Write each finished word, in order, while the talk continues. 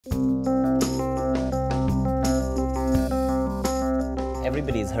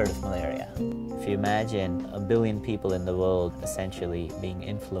Everybody's heard of malaria. If you imagine a billion people in the world essentially being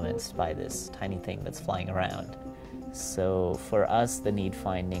influenced by this tiny thing that's flying around. So for us, the need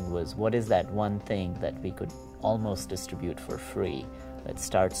finding was, what is that one thing that we could almost distribute for free that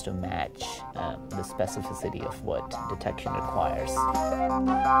starts to match the specificity of what detection requires.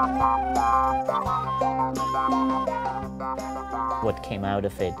 What came out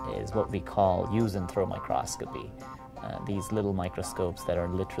of it is what we call use and throw microscopy. These little microscopes that are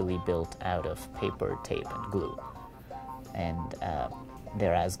literally built out of paper, tape, and glue. And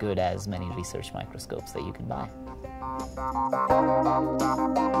they're as good as many research microscopes that you can buy.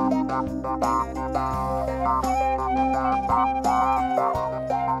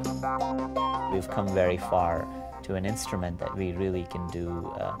 We've come very far to an instrument that we really can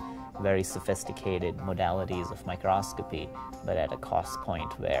do very sophisticated modalities of microscopy, but at a cost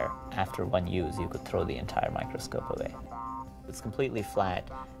point where after one use you could throw the entire microscope away. It's completely flat.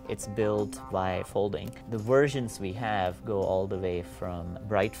 It's built by folding. The versions we have go all the way from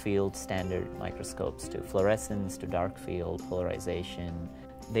brightfield standard microscopes to fluorescence to dark field polarization.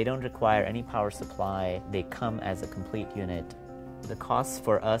 They don't require any power supply. They come as a complete unit. The cost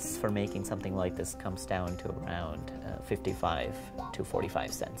for us for making something like this comes down to around 55 to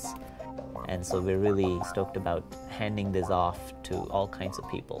 45 cents. And so we're really stoked about handing this off to all kinds of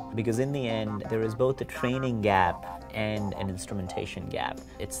people. Because in the end, there is both a training gap and an instrumentation gap.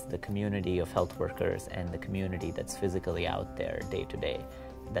 It's the community of health workers and the community that's physically out there day to day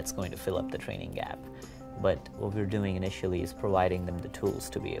that's going to fill up the training gap. But what we're doing initially is providing them the tools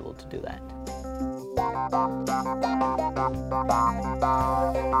to be able to do that.